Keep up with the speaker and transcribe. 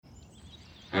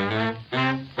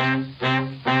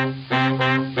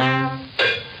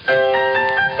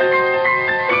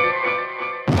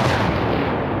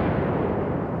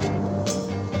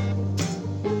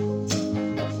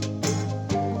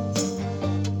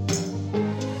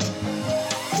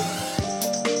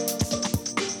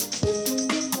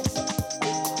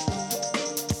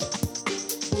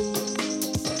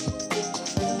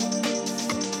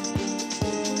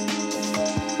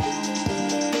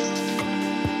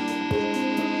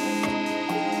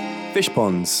Fish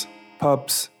ponds,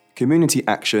 pubs, community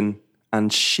action,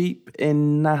 and sheep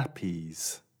in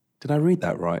nappies. Did I read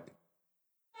that right?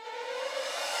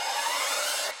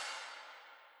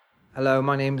 Hello,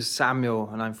 my name's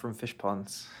Samuel and I'm from Fish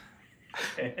Ponds.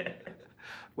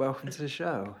 Welcome to the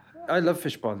show. I love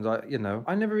fish ponds. I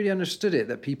never really understood it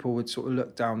that people would sort of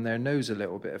look down their nose a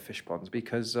little bit at fish ponds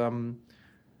because I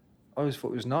always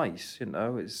thought it was nice.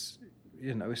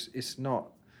 It's not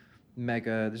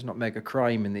mega. There's not mega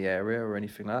crime in the area or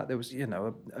anything like that. There was a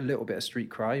little bit of street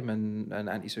crime and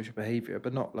antisocial behaviour,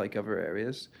 but not like other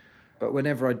areas. But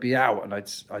whenever I'd be out and I'd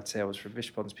say I was from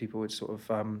fish ponds, people would sort of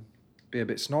be a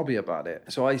bit snobby about it.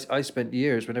 So I spent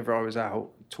years, whenever I was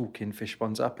out, talking fish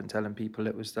ponds up and telling people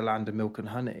it was the land of milk and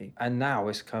honey. And now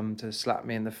it's come to slap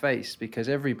me in the face because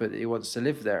everybody wants to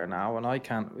live there now, and I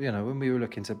can't. When we were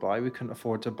looking to buy, we couldn't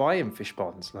afford to buy in fish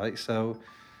ponds.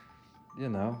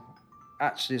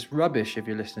 Actually, it's rubbish if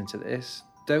you're listening to this.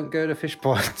 Don't go to fish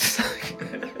ponds.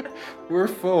 We're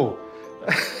full.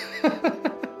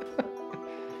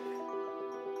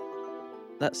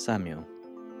 That's Samuel.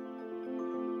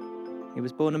 He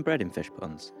was born and bred in fish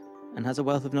ponds and has a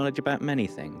wealth of knowledge about many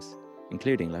things,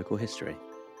 including local history.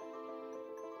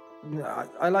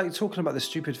 I like talking about the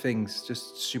stupid things,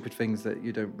 just stupid things that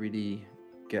you don't really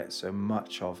get so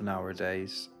much of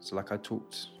nowadays. So I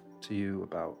talked to you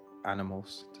about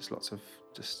animals, just lots of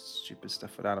just stupid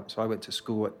stuff with animals. So I went to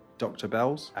school at Dr.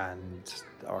 Bell's and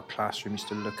our classroom used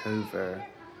to look over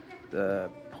the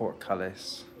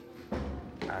portcullis,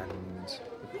 and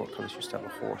the portcullis used to have a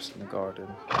horse in the garden.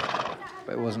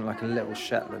 But it wasn't like a little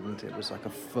Shetland, it was like a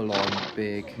full-on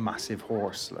big, massive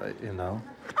horse, and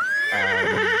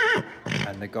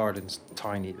the garden's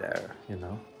tiny there,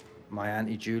 My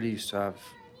Auntie Julie used to have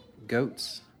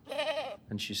goats,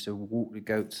 and she used to walk the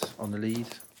goats on the lead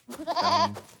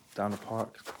down the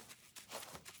park.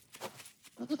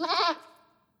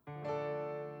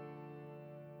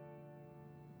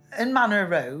 In Manor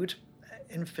Road,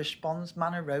 in Fish Ponds,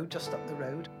 Manor Road, just up the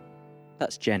road.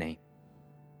 That's Jenny.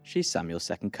 She's Samuel's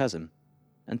second cousin.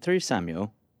 And through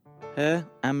Samuel, her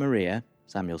and Maria,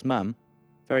 Samuel's mum,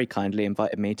 very kindly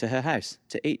invited me to her house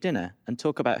to eat dinner and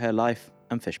talk about her life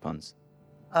and fish ponds.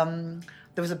 There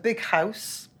was a big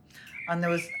house, and there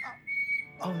was...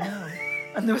 Oh, no.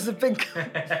 And there was a big...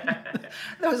 there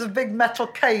was a big metal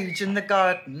cage in the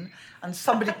garden, and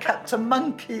somebody kept a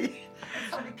monkey.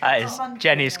 That is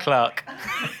Jenny's clock.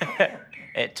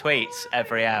 It tweets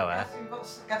every hour.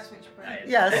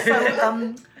 Yeah,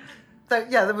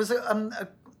 there was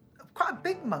quite a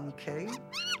big monkey,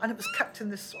 and it was kept in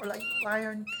this sort of like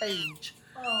iron cage.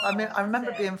 I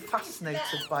remember being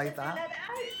fascinated by that.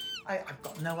 I've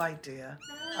got no idea.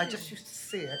 I just used to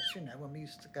see it, when we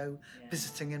used to go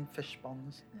visiting in fish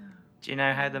ponds. Yeah. Do you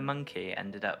know how the monkey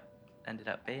ended up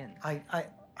being?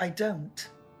 I don't.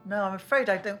 No, I'm afraid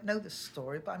I don't know this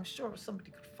story, but I'm sure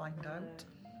somebody could find out.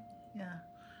 Yeah.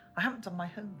 I haven't done my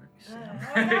homework, you see.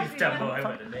 You've done more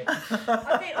homework than me.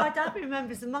 I think my dad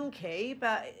remembers the monkey,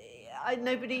 but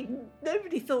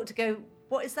nobody thought to go,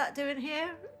 what is that doing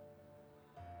here?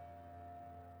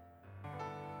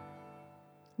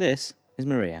 This is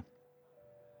Maria.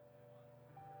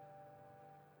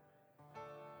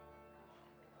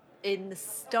 In the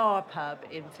Star pub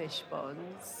in Fish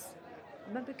Ponds, I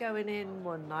remember going in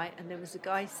one night and there was a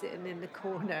guy sitting in the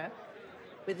corner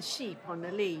with a sheep on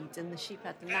a lead, and the sheep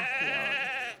had the nappy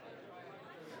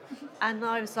on. And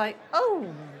I was like,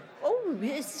 oh,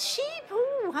 it's a sheep.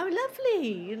 Oh, how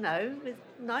lovely, it's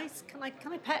nice. Can I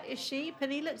pet your sheep?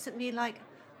 And he looked at me like,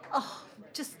 oh,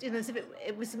 just, as if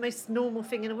it was the most normal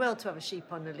thing in the world to have a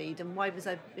sheep on the lead, and why was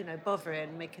I,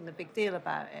 bothering, making a big deal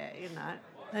about it,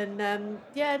 And and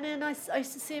then I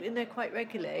used to see him in there quite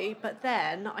regularly, but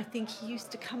then I think he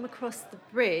used to come across the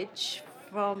bridge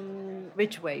from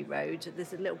Ridgeway Road.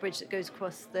 There's a little bridge that goes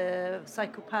across the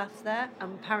cycle path there,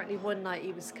 and apparently one night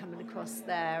he was coming across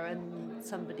there and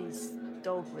somebody's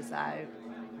dog was out.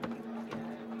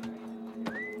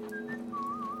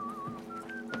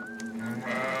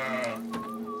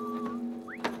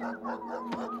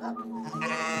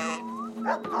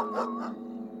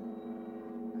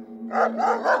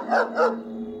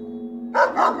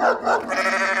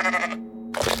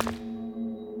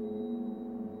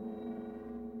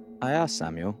 I asked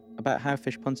Samuel about how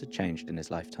fish ponds had changed in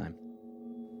his lifetime.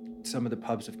 Some of the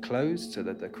pubs have closed, so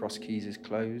that the Cross Keys is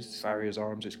closed, Farrier's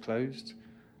Arms is closed,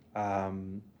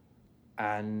 and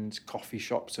coffee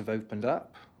shops have opened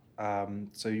up.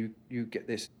 So you get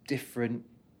this different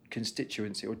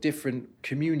constituency or different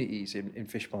communities in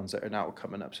fish ponds that are now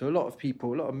coming up. So a lot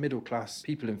of middle class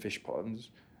people in fish ponds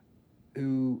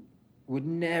who would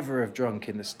never have drunk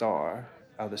in the Star,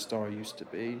 how the Star used to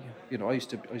be. You know, I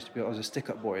was a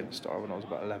stick-up boy in the Star when I was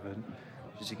about 11.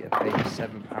 I used to get paid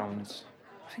 £7.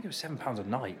 I think it was £7 a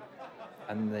night,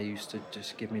 and they used to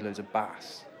just give me loads of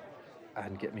bass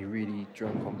and get me really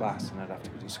drunk on bass, and I'd have to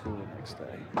go to school the next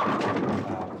day.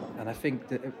 And I think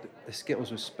that the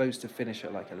Skittles was supposed to finish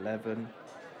at like 11,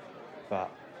 but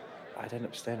I'd end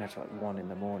up staying there till like 1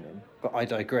 a.m. But I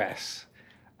digress.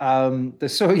 The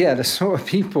sort of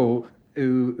people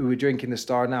who were drinking the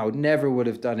Star now never would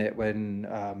have done it when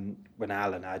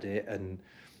Alan had it, and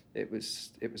it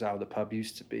was how the pub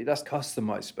used to be. That's custom,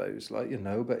 I suppose, like, you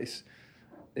know, but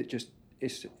it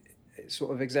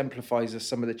sort of exemplifies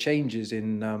some of the changes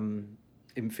in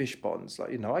fish ponds.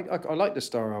 Like, you know, I like the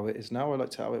Star how it is now. I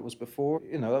liked how it was before.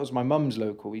 You know, that was my mum's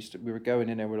local. We were going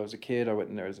in there when I was a kid. I went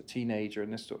in there as a teenager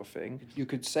and this sort of thing. You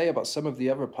could say about some of the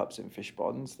other pubs in fish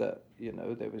ponds that, you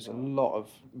know, there was a lot of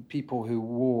people who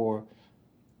wore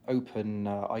open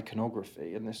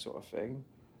iconography and this sort of thing.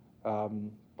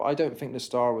 But I don't think the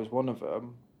Star was one of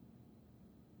them.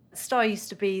 Star used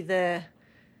to be the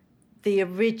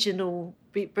original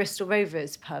Bristol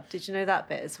Rovers pub. Did you know that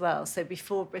bit as well? So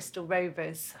before Bristol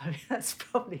Rovers, I mean, that's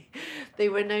probably,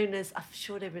 I'm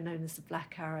sure they were known as the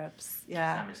Black Arabs.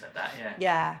 Yeah. Samuel said that, yeah.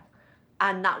 Yeah.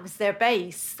 And that was their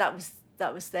base. That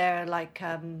was their, like,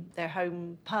 their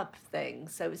home pub thing.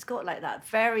 So it's got like that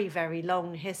very, very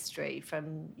long history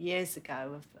from years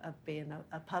ago of being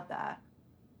a pub there.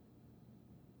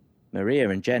 Maria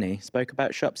and Jenny spoke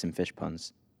about shops in fish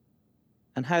ponds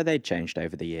and how they'd changed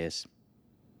over the years.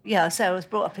 Yeah, so I was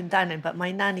brought up in Downend, but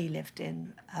my nanny lived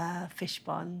in fish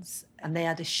ponds, and they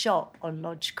had a shop on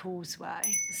Lodge Causeway.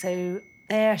 So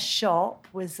their shop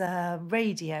was a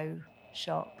radio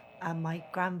shop, and my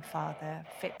grandfather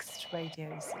fixed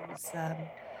radios. It was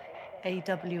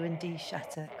AW&D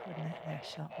Shattuck, wasn't it, their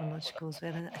shop on Lodge Causeway.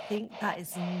 And I think that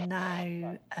is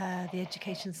now the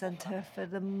education centre for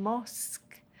the mosque.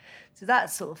 So that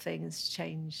sort of thing has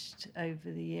changed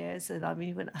over the years. And I mean,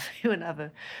 you wouldn't have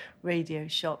a radio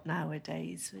shop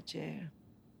nowadays, would you?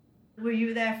 Were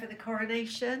you there for the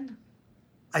coronation?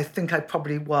 I think I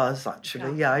probably was, actually.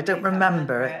 No, yeah, I don't you don't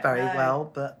remember it very no.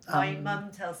 well, but... My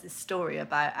mum tells this story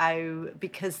about how,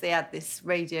 because they had this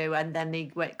radio and then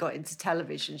they got into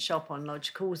television shop on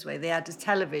Lodge Causeway, they had a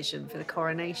television for the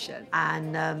coronation,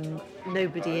 and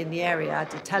nobody in the area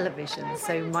had a television.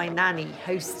 So my nanny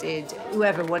hosted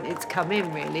whoever wanted to come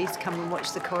in, really, to come and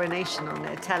watch the coronation on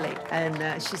their telly.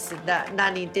 And she said that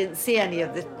nanny didn't see any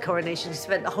of the coronation. She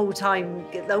spent the whole time,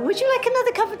 would you like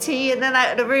another cup of tea? And then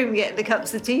out of the room getting the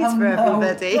cups of teas for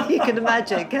everybody. You can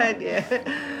imagine, can't you?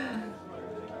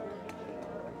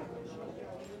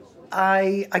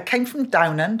 I came from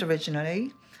Downend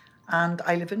originally, and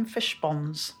I live in fish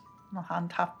ponds,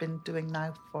 and have been doing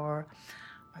now for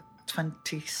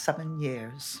 27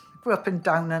 years. I grew up in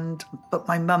Downend, but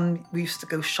my mum, we used to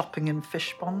go shopping in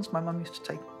fish ponds. My mum used to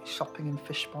take me shopping in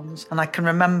fish ponds. And I can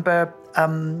remember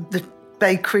the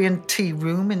bakery and tea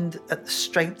room at the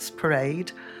Straits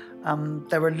Parade.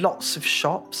 There were lots of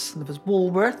shops. There was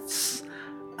Woolworths,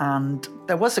 and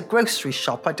there was a grocery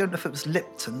shop. I don't know if it was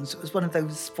Lipton's. It was one of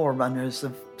those forerunners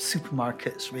of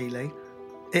supermarkets, really.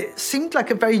 It seemed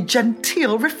like a very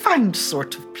genteel, refined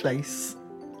sort of place.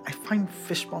 I find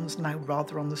fish ponds now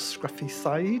rather on the scruffy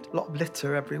side. A lot of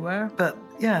litter everywhere. But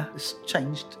yeah, it's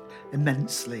changed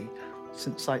immensely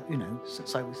since I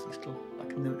was little,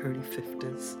 back in the early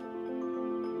 50s.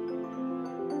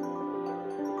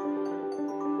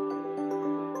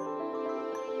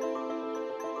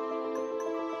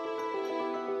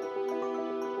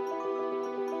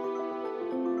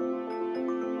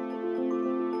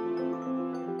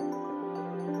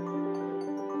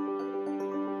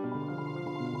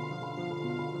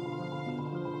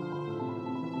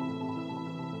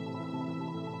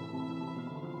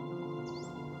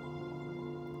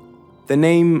 The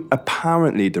name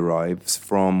apparently derives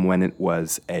from when it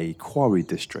was a quarry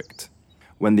district.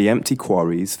 When the empty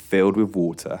quarries filled with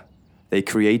water, they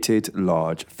created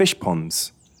large fish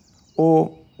ponds.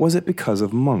 Or was it because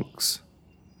of monks?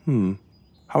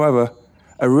 However,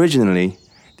 originally,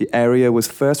 the area was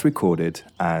first recorded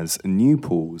as New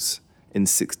Pools in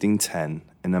 1610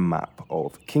 in a map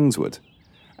of Kingswood,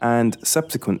 and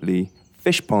subsequently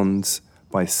Fish Ponds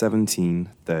by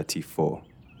 1734.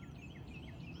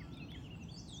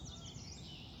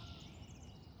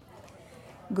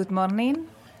 Good morning.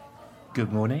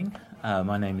 Good morning.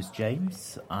 My name is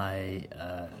James. I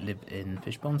live in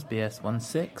Fishponds,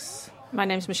 BS16. My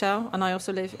name's Michelle, and I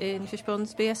also live in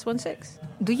Fishponds, BS16.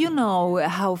 Do you know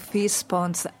how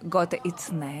Fishponds got its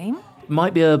name?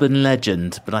 Might be urban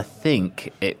legend, but I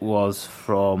think it was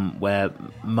from where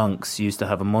monks used to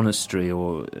have a monastery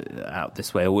or out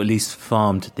this way, or at least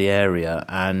farmed the area,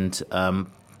 and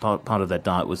part of their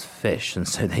diet was fish, and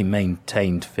so they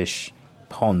maintained fish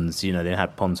ponds. You know, they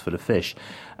had ponds full of fish,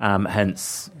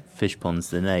 hence Fishponds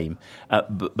the name.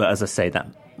 But as I say, that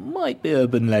might be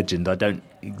urban legend. I don't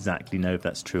exactly know if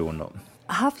that's true or not.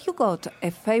 Have you got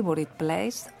a favorite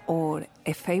place or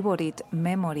a favorite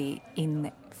memory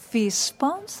in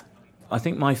Fishponds? I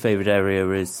think my favourite area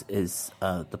is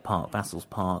the park, Vassals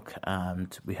Park,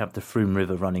 and we have the Froome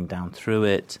River running down through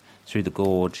it, through the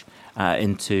gorge,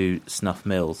 into Snuff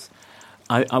Mills.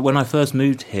 When I first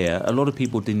moved here, a lot of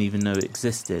people didn't even know it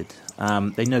existed.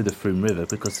 They know the Froome River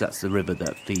because that's the river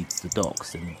that feeds the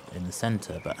docks in the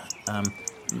centre, but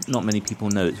not many people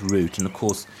know its route. And of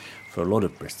course, for a lot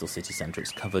of Bristol city centre,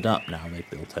 it's covered up now. They've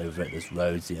built over it, there's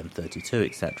roads, the M32,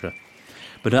 etc.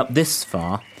 But up this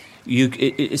far,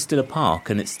 it's still a park,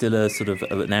 and it's still a sort of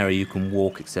an area you can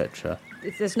walk, etc.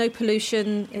 There's no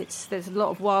pollution. There's a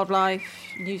lot of wildlife.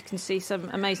 You can see some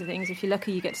amazing things. If you're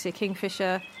lucky, you get to see a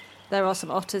kingfisher. There are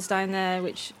some otters down there,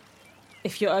 which,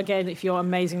 if you're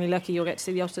amazingly lucky, you'll get to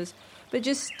see the otters. But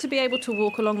just to be able to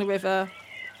walk along the river,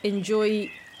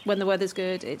 enjoy when the weather's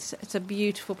good, it's a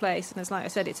beautiful place. And as like I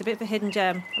said, it's a bit of a hidden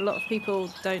gem. A lot of people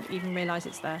don't even realise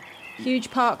it's there. Huge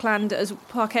park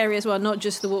area as well, not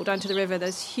just the walk down to the river.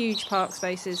 There's huge park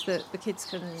spaces that the kids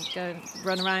can go and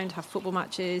run around, have football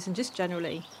matches, and just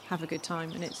generally have a good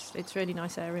time. And it's a really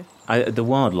nice area. The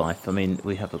wildlife, I mean,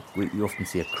 we often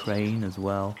see a crane as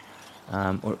well.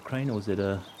 Or a crane, or was it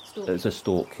a stork? It's a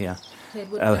stork, yeah.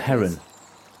 Heron.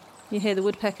 You hear the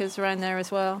woodpeckers around there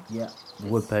as well. Yeah,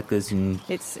 woodpeckers. And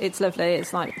it's lovely.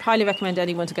 It's like, highly recommend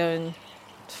anyone to go and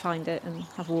find it and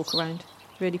have a walk around.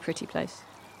 Really pretty place.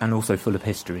 And also full of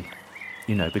history,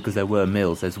 you know, because there were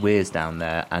mills. There's weirs down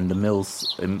there, and the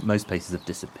mills in most places have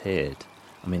disappeared.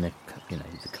 I mean, they've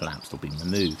collapsed or been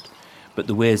removed. But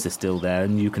the weirs are still there,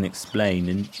 and you can explain,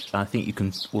 and I think you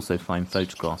can also find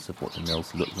photographs of what the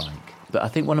mills look like. But I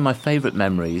think one of my favourite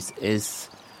memories is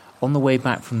on the way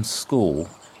back from school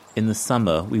in the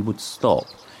summer, we would stop,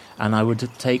 and I would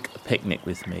take a picnic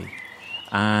with me,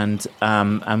 and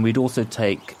we'd also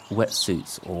take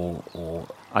wetsuits, or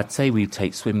I'd say we'd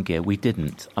take swim gear. We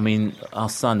didn't. I mean, our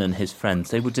son and his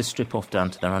friends, they would just strip off down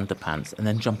to their underpants and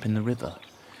then jump in the river.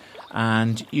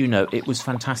 And, you know, it was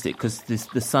fantastic because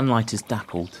the sunlight is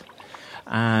dappled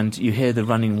and you hear the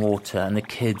running water and the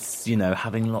kids, you know,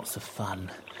 having lots of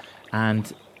fun.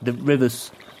 And the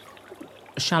river's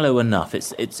shallow enough.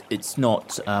 It's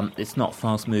not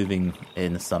fast moving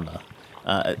in the summer.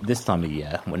 At this time of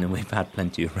year, when we've had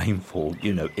plenty of rainfall,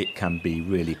 you know, it can be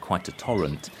really quite a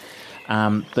torrent.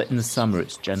 But in the summer,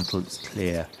 it's gentle, it's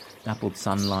clear, dappled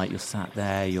sunlight. You're sat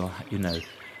there, you're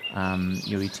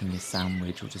eating your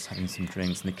sandwich or just having some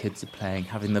drinks, and the kids are playing,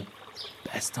 having the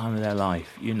best time of their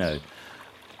life, you know.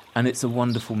 And it's a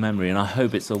wonderful memory, and I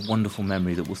hope it's a wonderful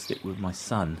memory that will stick with my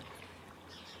son.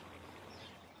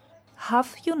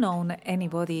 Have you known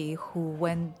anybody who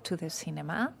went to the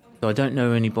cinema? So I don't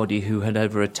know anybody who had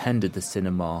ever attended the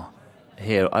cinema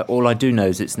here. All I do know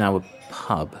is it's now a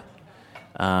pub,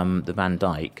 the Van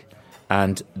Dyke,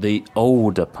 and the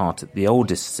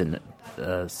oldest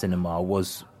cinema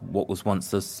was what was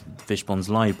once the Fishponds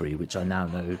Library, which I now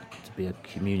know to be a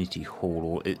community hall,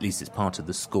 or at least it's part of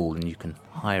the school, and you can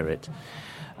hire it.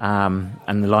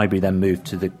 And the library then moved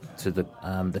to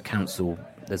the council.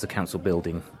 There's a council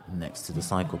building next to the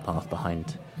cycle path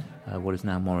behind what is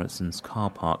now Morrison's car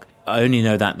park. I only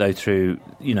know that though through,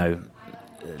 you know,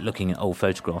 looking at old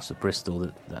photographs of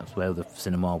Bristol. That's where the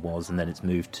cinema was, and then it's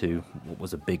moved to what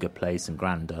was a bigger place and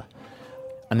grander.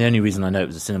 And the only reason I know it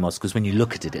was a cinema is because when you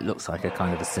look at it, it looks like a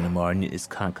kind of a cinema, and it's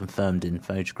kind of confirmed in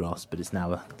photographs, but it's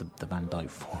now the Van Dyke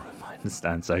Forum, I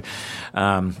understand. So,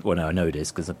 well, no, I know it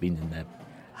is because I've been in there.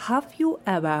 Have you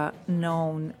ever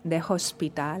known the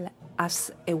hospital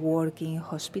as a working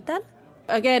hospital?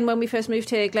 Again, when we first moved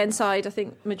here, Glenside, I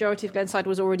think majority of Glenside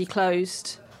was already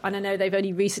closed. And I know they've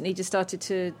only recently just started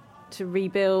to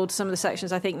rebuild some of the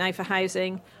sections, I think, now for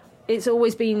housing. It's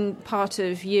always been part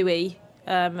of UWE.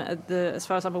 As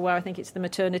far as I'm aware, I think it's the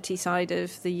maternity side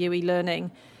of the UWE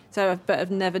learning. But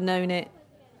I've never known it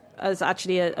as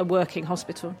actually a working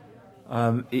hospital.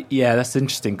 Yeah, that's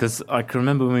interesting, because I can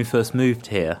remember when we first moved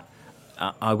here,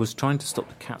 I was trying to stop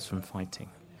the cats from fighting.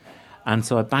 And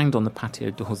so I banged on the patio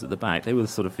doors at the back. They were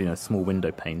sort of, you know, small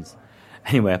window panes.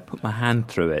 Anyway, I put my hand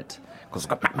through it,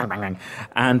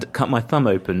 and cut my thumb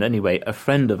open. Anyway, a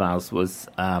friend of ours was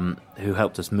who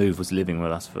helped us move was living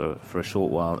with us for a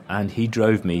short while, and he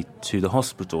drove me to the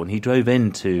hospital, and he drove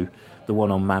into the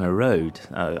one on Manor Road,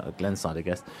 Glenside, I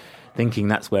guess, thinking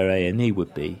that's where A&E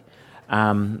would be.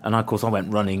 And of course, I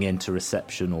went running into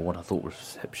reception, or what I thought was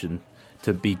reception,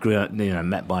 to be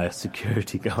met by a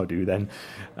security guard who then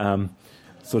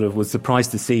sort of was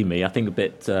surprised to see me. I think a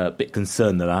bit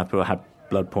concerned that I had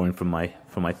blood pouring from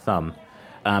my thumb,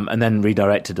 and then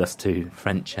redirected us to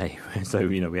Frenchay. So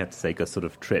we had to take a sort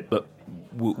of trip, but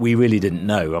we really didn't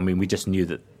know. I mean, we just knew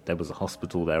that there was a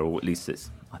hospital there, or at least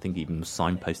I think even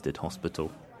signposted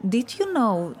hospital. Did you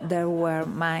know there were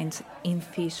mines in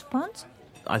Fishponds?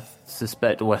 I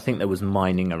think there was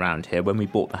mining around here. When we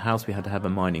bought the house, we had to have a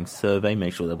mining survey,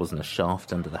 make sure there wasn't a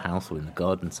shaft under the house or in the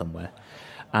garden somewhere.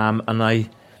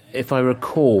 If I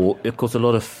recall, of course, a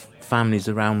lot of families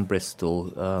around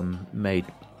Bristol made,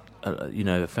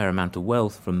 a fair amount of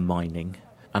wealth from mining.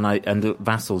 And the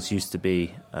Vassals used to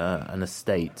be an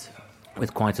estate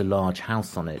with quite a large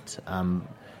house on it,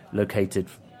 located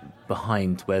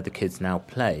behind where the kids now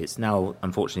play. It's now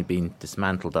unfortunately been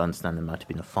dismantled. I understand there might have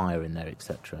been a fire in there,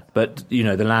 etc. But the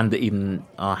land that even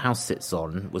our house sits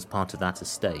on was part of that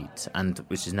estate, and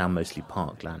which is now mostly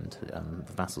parkland.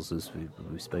 The Vassals, as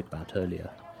we spoke about earlier.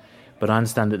 But I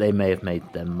understand that they may have made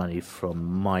their money from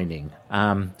mining.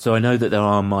 So I know that there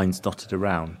are mines dotted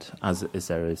around, as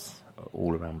there is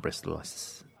all around Bristol.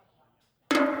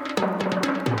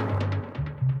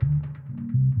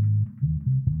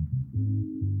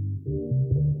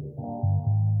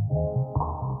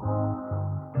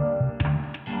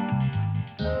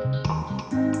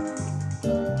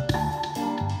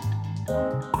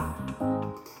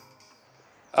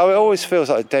 Oh, it always feels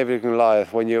like David and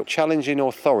Goliath when you're challenging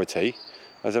authority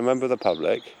as a member of the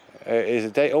public.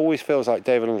 It always feels like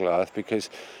David and Goliath because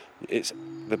it's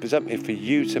the presumptive for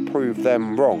you to prove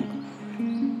them wrong.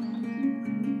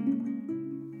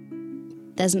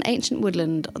 There's an ancient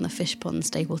woodland on the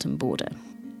Fishpond-Stapleton border.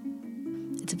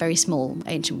 It's a very small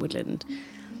ancient woodland.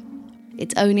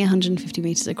 It's only 150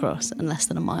 metres across and less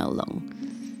than a mile long.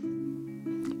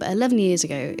 But 11 years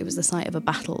ago, it was the site of a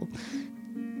battle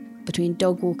between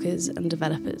dog walkers and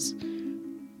developers.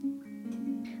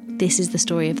 This is the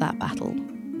story of that battle.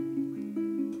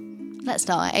 Let's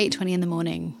start at 8:20 in the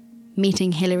morning,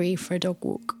 meeting Hilary for a dog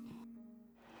walk.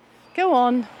 Go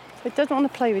on. It doesn't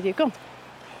want to play with you. Go on.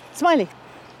 Smiley,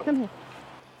 come here.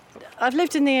 I've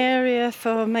lived in the area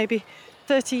for maybe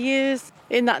 30 years.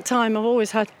 In that time, I've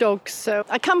always had dogs. So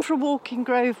I come for a walk in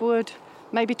Grovewood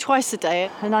maybe twice a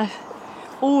day, and I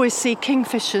always see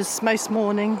kingfishers most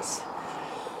mornings.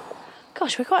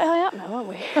 Gosh, we're quite high up now, aren't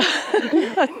we?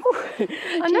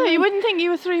 I know, you wouldn't think you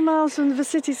were 3 miles from the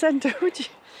city centre, would you?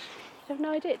 I have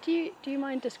no idea. Do you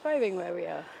mind describing where we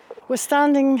are? We're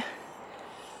standing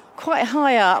quite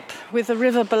high up with the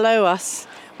river below us,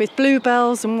 with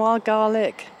bluebells and wild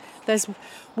garlic. There's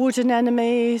wood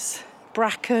anemones,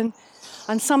 bracken,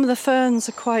 and some of the ferns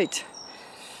are quite...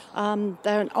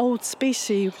 they're an old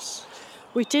species.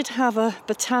 We did have a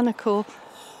botanical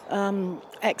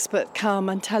expert come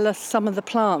and tell us some of the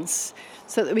plants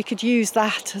so that we could use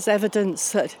that as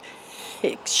evidence that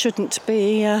it shouldn't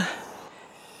be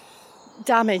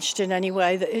damaged in any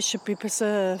way, that it should be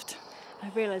preserved. I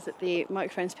realised that the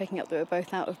microphone's picking up that we're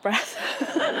both out of breath.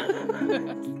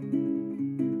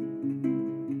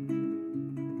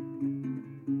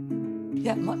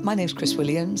 Yeah, my name's Chris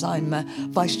Williams. I'm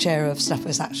Vice Chair of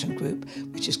Snuffers Action Group,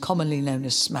 which is commonly known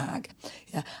as SMAG.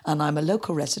 Yeah, and I'm a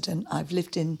local resident. I've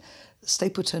lived in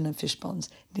Stapleton and Fishponds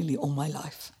nearly all my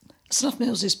life. Snuff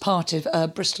Mills is part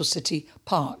of Bristol City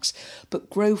Parks,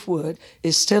 but Grovewood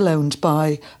is still owned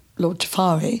by Lord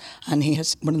Jafari, and he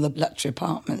has one of the luxury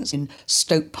apartments in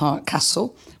Stoke Park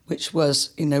Castle, which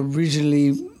was,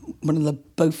 originally one of the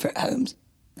Beaufort homes.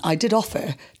 I did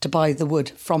offer to buy the wood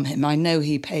from him. I know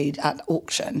he paid at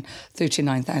auction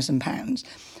 £39,000,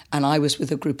 and I was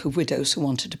with a group of widows who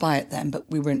wanted to buy it then, but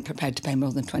we weren't prepared to pay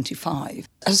more than 25.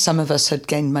 As some of us had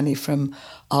gained money from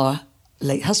our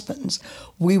late husbands,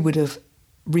 we would have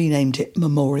renamed it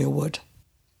Memorial Wood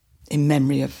in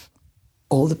memory of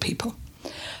all the people.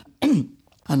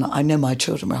 And I know my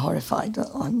children were horrified that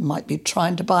I might be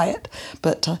trying to buy it,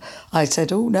 but I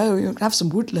said, oh no, you have some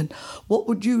woodland. What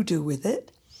would you do with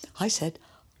it? I said,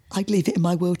 I'd leave it in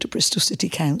my will to Bristol City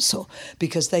Council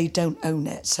because they don't own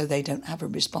it, so they don't have a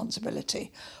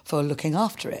responsibility for looking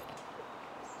after it.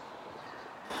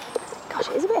 Gosh,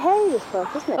 it is a bit hairy, this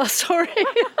park, isn't it? Oh, sorry.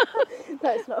 No,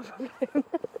 it's not a problem.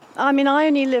 I mean, I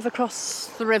only live across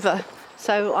the river,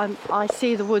 so I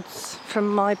see the woods from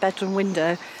my bedroom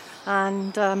window.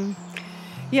 And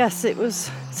yes, it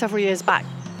was several years back.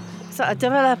 So a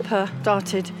developer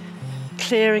started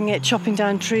clearing it, chopping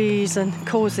down trees and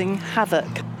causing havoc.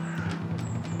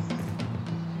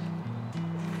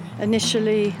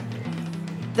 Initially,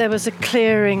 there was a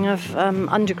clearing of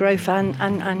undergrowth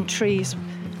and trees.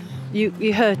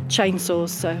 You heard chainsaws,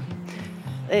 so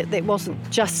it wasn't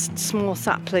just small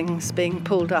saplings being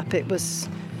pulled up, it was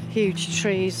huge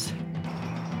trees.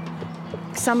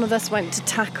 Some of us went to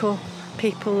tackle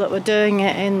people that were doing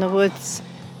it in the woods.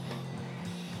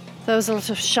 There was a lot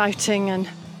of shouting, and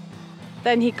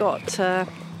then he got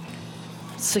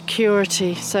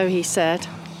security, so he said,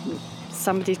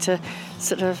 somebody to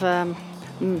sort of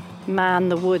man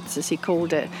the woods, as he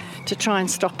called it, to try and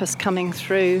stop us coming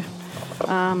through.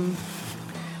 But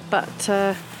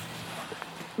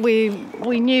we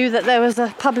knew that there was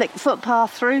a public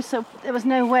footpath through, so there was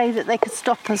no way that they could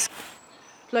stop us.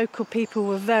 Local people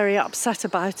were very upset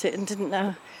about it and didn't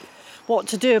know what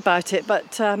to do about it,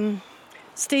 but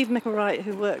Steve McElwright,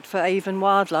 who worked for Avon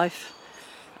Wildlife,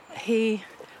 he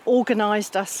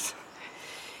organised us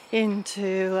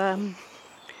into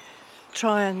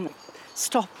try and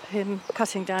stop him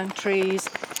cutting down trees,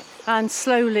 and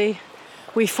slowly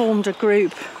we formed a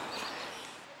group.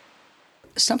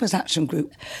 Snuffers Action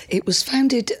Group, it was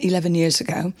founded 11 years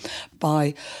ago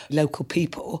by local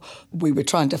people. We were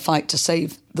trying to fight to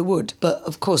save the wood, but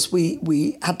of course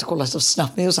we had to call ourselves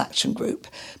Snuff Meals Action Group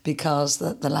because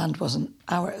the land wasn't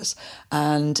ours,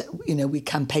 and we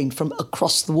campaigned from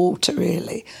across the water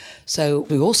really. So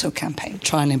we also campaigned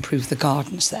try and improve the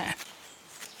gardens there.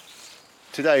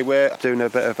 Today we're doing a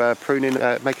bit of pruning,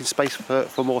 making space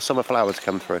for more summer flowers to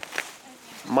come through.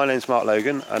 My name's Mark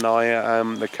Logan, and I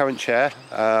am the current chair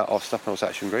of Snuff Meals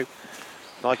Action Group.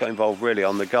 I got involved really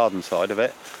on the garden side of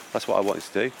it. That's what I wanted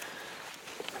to do.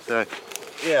 So,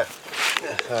 yeah.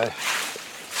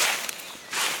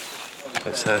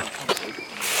 It's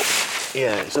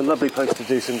a lovely place to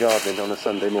do some gardening on a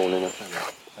Sunday morning.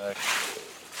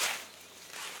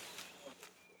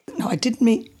 No, I did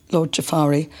meet Lord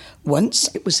Jafari once.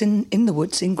 It was in the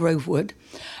woods in Grovewood,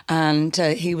 and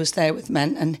he was there with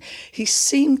men, and he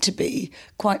seemed to be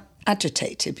quite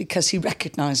agitated because he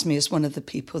recognised me as one of the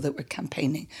people that were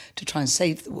campaigning to try and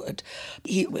save the wood.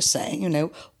 He was saying,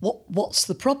 what's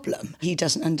the problem? He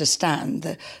doesn't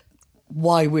understand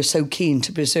why we're so keen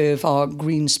to preserve our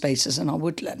green spaces and our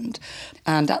woodland.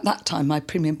 And at that time, my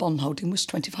premium bond holding was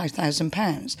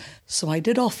 £25,000. So I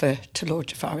did offer to Lord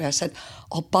Jafari, I said,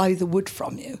 I'll buy the wood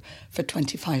from you for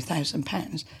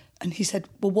 £25,000. And he said,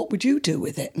 well, what would you do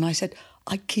with it? And I said,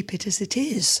 I'd keep it as it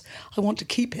is. I want to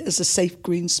keep it as a safe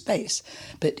green space.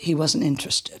 But he wasn't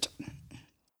interested.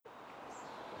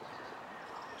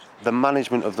 The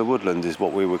management of the woodland is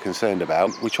what we were concerned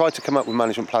about. We tried to come up with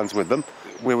management plans with them.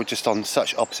 We were just on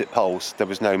such opposite poles, there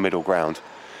was no middle ground.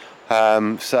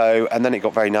 And then it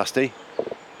got very nasty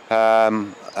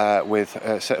with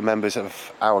certain members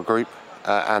of our group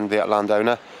and the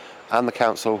landowner and the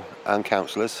council and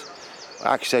councillors.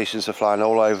 Accusations are flying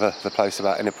all over the place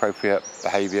about inappropriate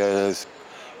behaviours.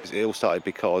 It all started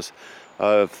because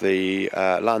of the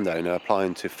landowner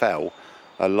applying to fell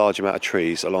a large amount of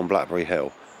trees along Blackberry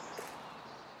Hill.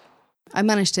 I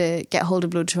managed to get hold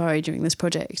of Lord Jafari during this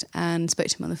project and spoke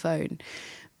to him on the phone,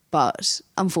 but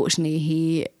unfortunately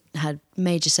he had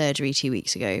major surgery 2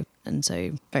 weeks ago, and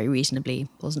so very reasonably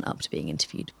wasn't up to being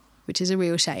interviewed, which is a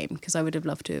real shame because I would have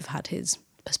loved to have had his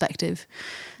perspective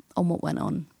on what went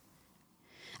on.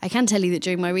 I can tell you that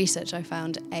during my research I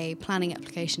found a planning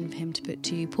application for him to put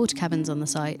 2 porta cabins on the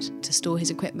site to store his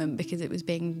equipment because it was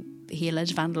being, he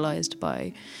alleged, vandalised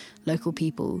by local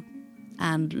people,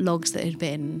 and logs that had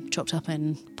been chopped up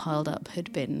and piled up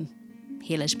had been,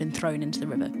 he alleged, been thrown into the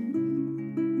river.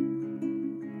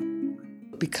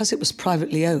 Because it was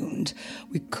privately owned,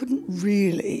 we couldn't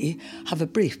really have a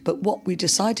brief, but what we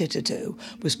decided to do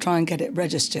was try and get it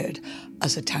registered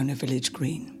as a town or village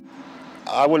green.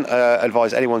 I wouldn't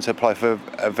advise anyone to apply for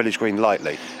a village green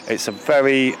lightly. It's a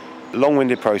very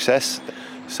long-winded process,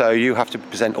 so you have to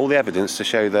present all the evidence to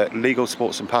show that legal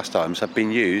sports and pastimes have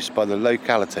been used by the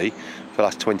locality for the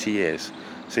last 20 years.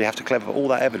 So you have to collect all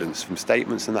that evidence from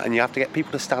statements and that, and you have to get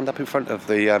people to stand up in front of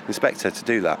the inspector to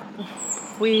do that.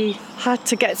 We had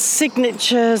to get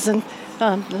signatures, and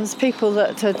there's people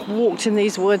that had walked in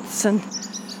these woods and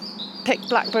picked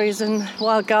blackberries and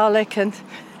wild garlic and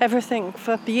everything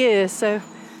for years. So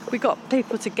we got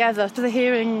people together for the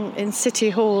hearing in City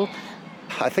Hall.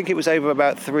 I think it was over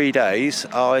about 3 days.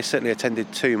 I certainly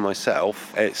attended 2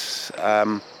 myself. It's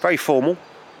very formal.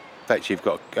 In fact, you've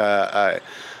got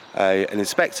an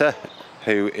inspector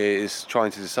who is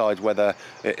trying to decide whether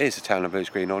it is a town and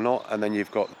village green or not. And then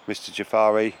you've got Mr.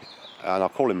 Jafari, and I'll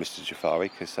call him Mr.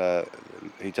 Jafari because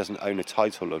he doesn't own a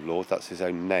title of Lord, that's his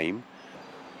own name.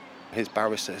 His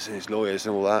barristers and his lawyers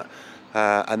and all that.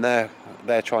 And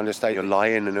they're trying to state you're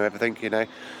lying and everything, you know.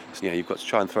 So, you've got to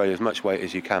try and throw as much weight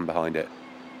as you can behind it.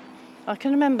 I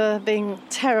can remember being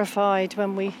terrified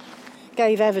when we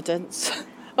gave evidence.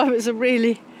 It was a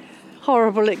really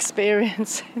horrible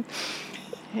experience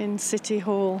in City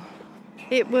Hall.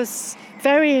 It was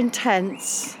very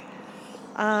intense,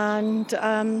 and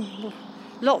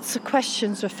lots of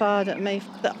questions were fired at me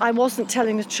that I wasn't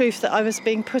telling the truth, that I was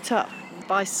being put up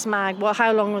by SMAG. Well,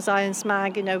 how long was I in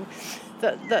SMAG?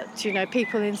 That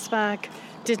people in SMAG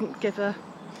didn't give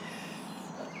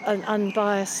an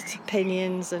unbiased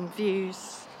opinions and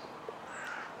views.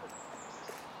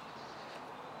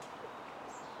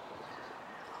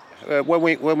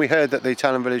 When we heard that the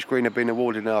town and village green had been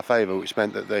awarded in our favour, which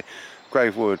meant that the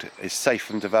Grove Wood is safe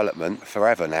from development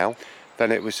forever now,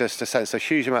 then it was just a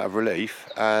huge amount of relief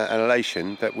and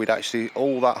elation that we'd actually,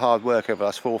 all that hard work over the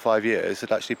last 4 or 5 years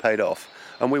had actually paid off.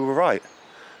 And we were right,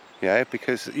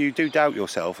 because you do doubt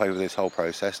yourself over this whole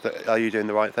process, that are you doing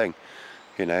the right thing,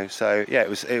 So yeah,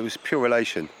 it was pure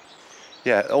elation.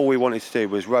 Yeah, all we wanted to do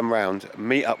was run round,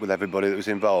 meet up with everybody that was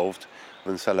involved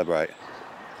and celebrate.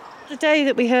 The day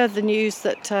that we heard the news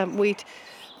that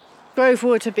Grove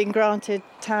Wood had been granted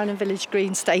town and village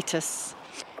green status,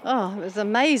 it was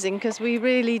amazing, because we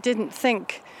really didn't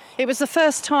think. It was the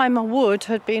first time a wood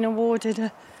had been awarded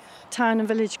a town and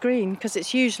village green, because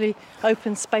it's usually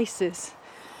open spaces.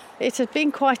 It had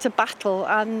been quite a battle,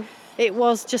 and it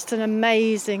was just an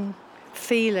amazing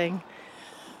feeling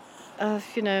of,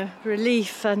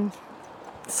 relief and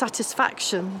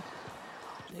satisfaction.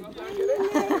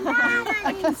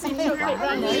 I can see you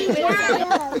He's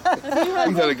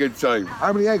had a good time.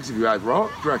 How many eggs have you had,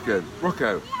 Rock? Do you reckon?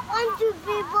 Rocco? 1, 2,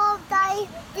 3, 4, 5,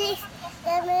 6,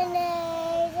 7,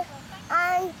 8,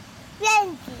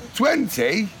 and 20.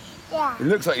 20? Yeah. It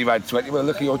looks like you've had 20, but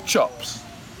look at your chops.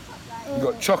 You've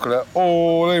got chocolate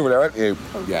all over there, haven't you?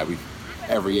 Yeah,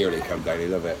 every year they come down, they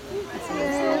love it.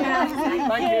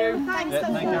 Thank you.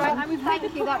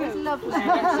 Thank you, that was lovely.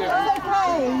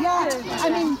 Okay, yeah. I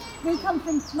mean, we come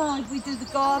from SMAG, we do the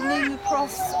gardening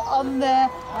across on there,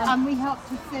 and we help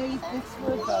to save this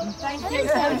wood. Thank you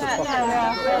so much.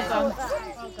 Yeah, well done.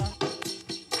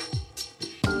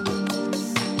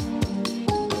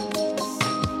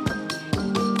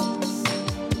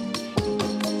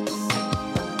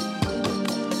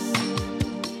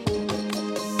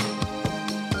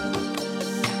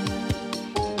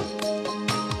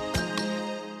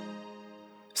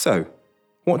 So,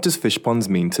 what does fish ponds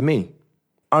mean to me?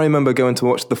 I remember going to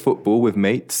watch the football with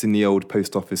mates in the old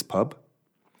post office pub,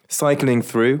 cycling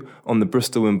through on the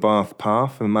Bristol and Bath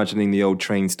path, imagining the old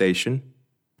train station.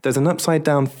 There's an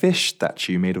upside-down fish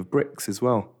statue made of bricks as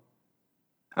well.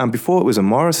 And before it was a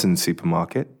Morrison's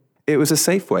supermarket, it was a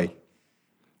Safeway.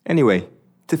 Anyway,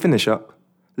 to finish up,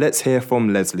 let's hear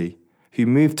from Leslie, who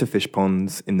moved to fish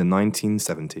ponds in the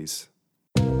 1970s.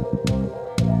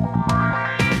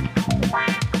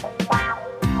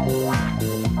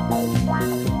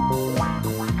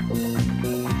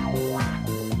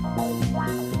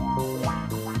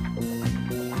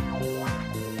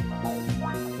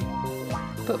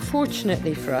 But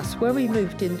fortunately for us, where we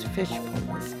moved into fish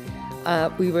ponds,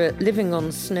 we were living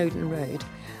on Snowdon Road,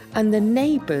 and the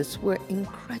neighbours were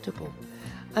incredible.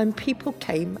 And people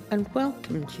came and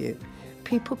welcomed you.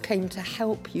 People came to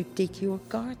help you dig your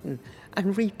garden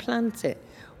and replant it.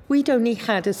 We'd only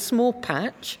had a small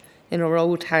patch in our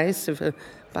old house of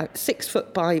about 6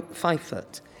 foot by 5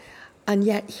 foot. And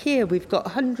yet here we've got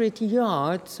 100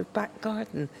 yards of back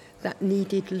garden that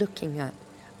needed looking at.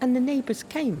 And the neighbours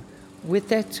came with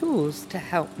their tools to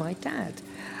help my dad.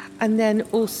 And then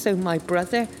also my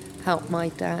brother helped my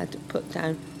dad put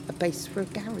down a base for a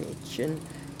garage and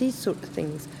these sort of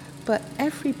things. But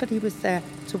everybody was there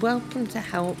to welcome, to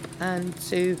help, and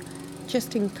to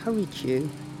just encourage you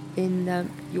in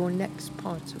your next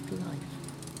part of life.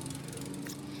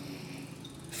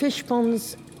 Fish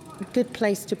ponds, a good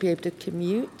place to be able to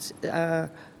commute. I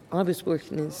was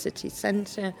working in the city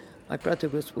centre. My brother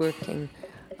was working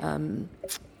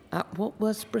at what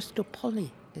was Bristol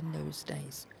Poly in those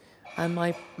days. And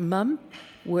my mum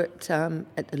worked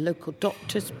at the local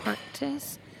doctor's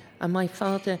practice, and my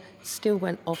father still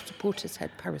went off to Portishead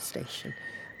Power Station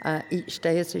each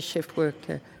day as a shift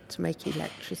worker to make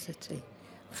electricity.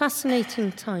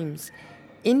 Fascinating times.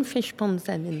 In fish ponds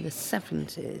then in the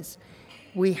 70s,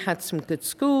 we had some good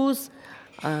schools.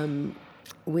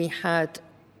 We had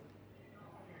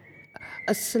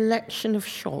a selection of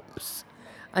shops.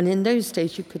 And in those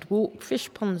days, you could walk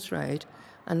Fishponds Road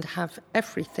and have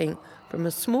everything from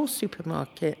a small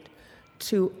supermarket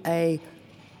to a,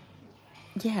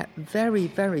 very,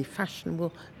 very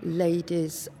fashionable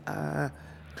ladies'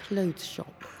 clothes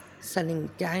shop, selling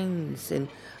gowns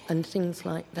and things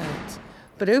like that.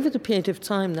 But over the period of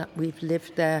time that we've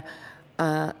lived there,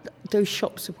 those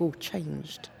shops have all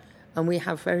changed. And we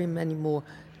have very many more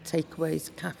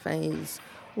takeaways, cafes,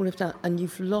 all of that. And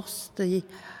you've lost the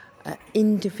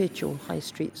individual high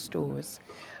street stores.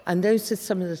 And those are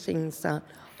some of the things that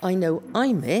I know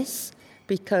I miss,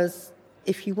 because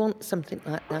if you want something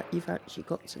like that, you've actually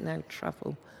got to now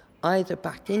travel either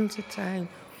back into town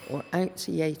or out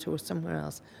to Yate or somewhere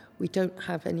else. We don't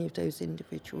have any of those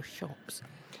individual shops.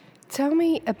 Tell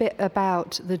me a bit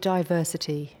about the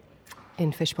diversity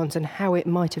in Fishponds and how it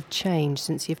might have changed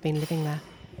since you've been living there.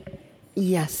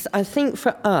 Yes, I think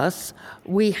for us,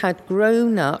 we had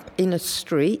grown up in a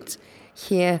street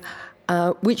here,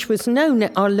 which was known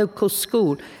at our local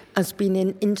school as being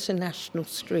an international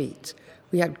street.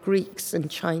 We had Greeks and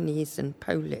Chinese and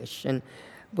Polish and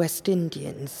West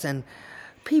Indians, and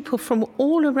people from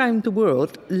all around the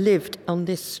world lived on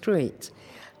this street.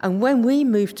 And when we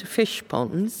moved to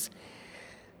Fishponds,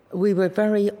 we were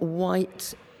very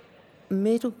white,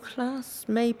 middle class,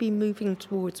 maybe moving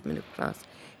towards middle class,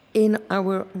 in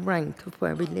our rank of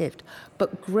where we lived,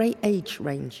 but great age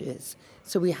ranges.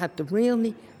 So we had the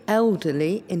really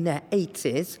elderly in their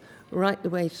 80s right the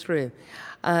way through,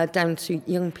 down to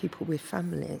young people with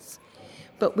families.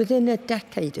 But within a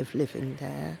decade of living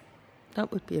there,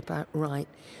 that would be about right,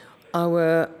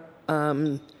 our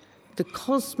the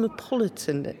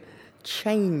cosmopolitan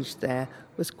change there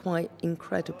was quite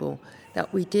incredible,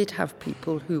 that we did have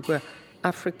people who were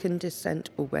African descent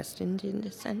or West Indian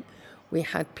descent. We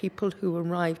had people who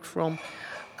arrived from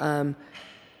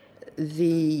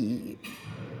the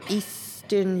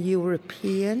Eastern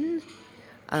European.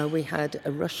 We had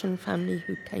a Russian family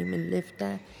who came and lived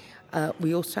there.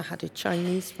 We also had a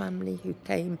Chinese family who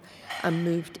came and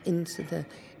moved into the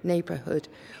neighbourhood,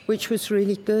 which was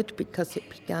really good because it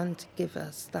began to give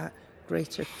us that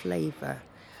greater flavour.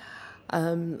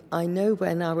 I know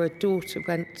when our daughter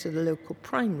went to the local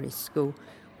primary school,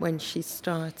 when she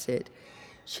started,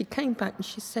 she came back and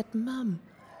she said, "Mum,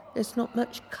 there's not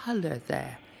much colour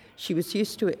there." She was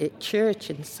used to it at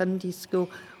church and Sunday school,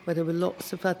 where there were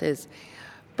lots of others.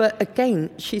 But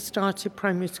again, she started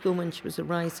primary school when she was a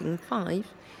rising 5.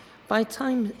 By the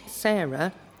time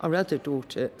Sarah, our other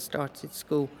daughter, started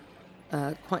school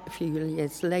quite a few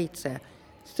years later,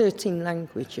 13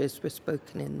 languages were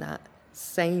spoken in that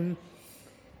same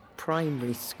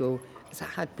primary school as it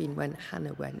had been when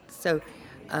Hannah went. So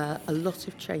a lot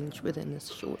of change within a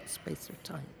short space of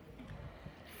time.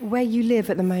 Where you live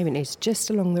at the moment is just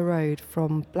along the road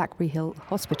from Blackberry Hill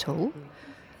Hospital.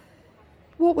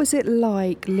 What was it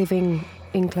like living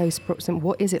in close proximity?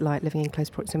 What is it like living in close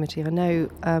proximity? I know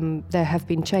there have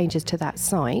been changes to that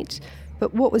site,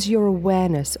 but what was your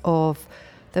awareness of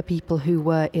the people who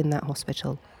were in that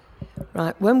hospital?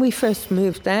 Right, when we first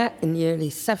moved there in the early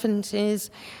 70s,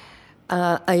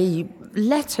 a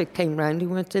letter came round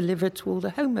and was delivered to all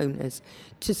the homeowners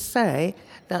to say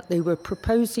that they were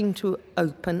proposing to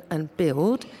open and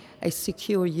build a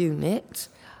secure unit,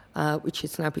 which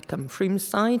has now become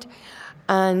Froomside,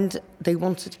 and they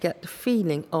wanted to get the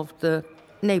feeling of the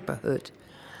neighbourhood.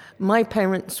 My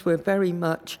parents were very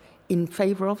much in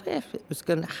favour of it. If it was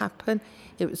going to happen,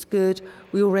 it was good.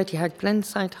 We already had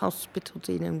Glenside Hospital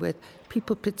dealing with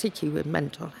people particularly with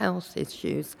mental health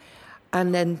issues,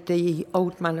 and then the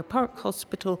Old Manor Park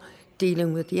Hospital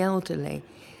dealing with the elderly.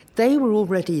 They were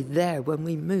already there when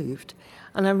we moved,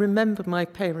 and I remember my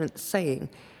parents saying,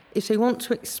 if they want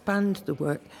to expand the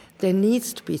work, there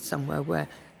needs to be somewhere where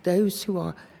those who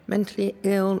are mentally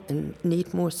ill and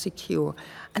need more secure.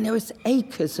 And there was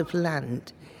acres of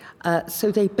land.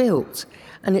 So they built,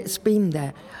 and it's been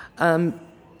there.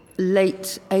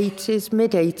 Late 80s,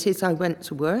 mid-80s, I went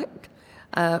to work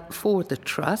for the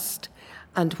Trust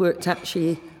and worked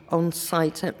actually on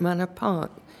site at Manor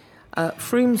Park.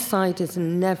 Froomside has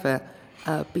never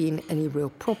been any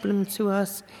real problem to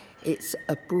us. It's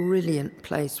a brilliant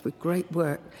place with great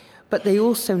work. But they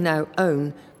also now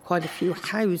own quite a few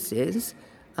houses.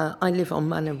 I live on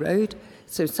Manor Road,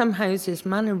 so some houses,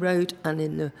 Manor Road, and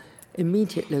in the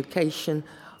immediate location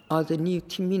are the new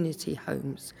community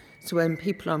homes. So when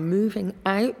people are moving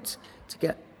out to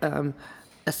get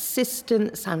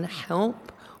assistance and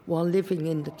help while living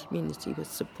in the community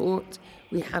with support,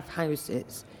 we have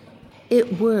houses.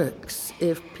 It works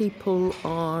if people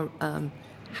are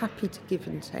happy to give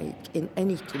and take in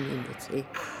any community.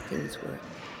 Things work.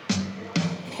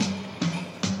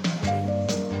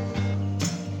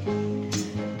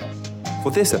 For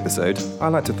this episode, I'd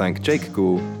like to thank Jake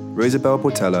Gould, Rosabelle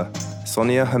Portela,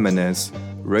 Sonia Jimenez,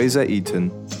 Rosa Eaton,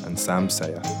 and Sam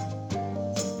Sayer.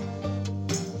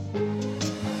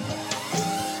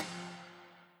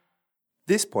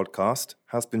 This podcast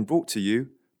has been brought to you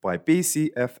by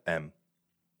BCFM,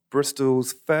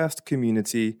 Bristol's first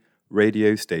community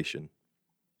radio station,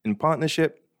 in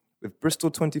partnership with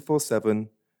Bristol 24/7,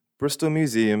 Bristol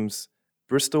Museums,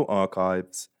 Bristol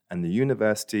Archives, and the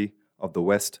University of the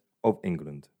West of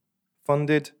England,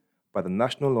 funded by the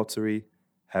National Lottery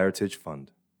Heritage Fund.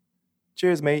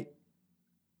 Cheers, mate.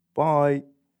 Bye.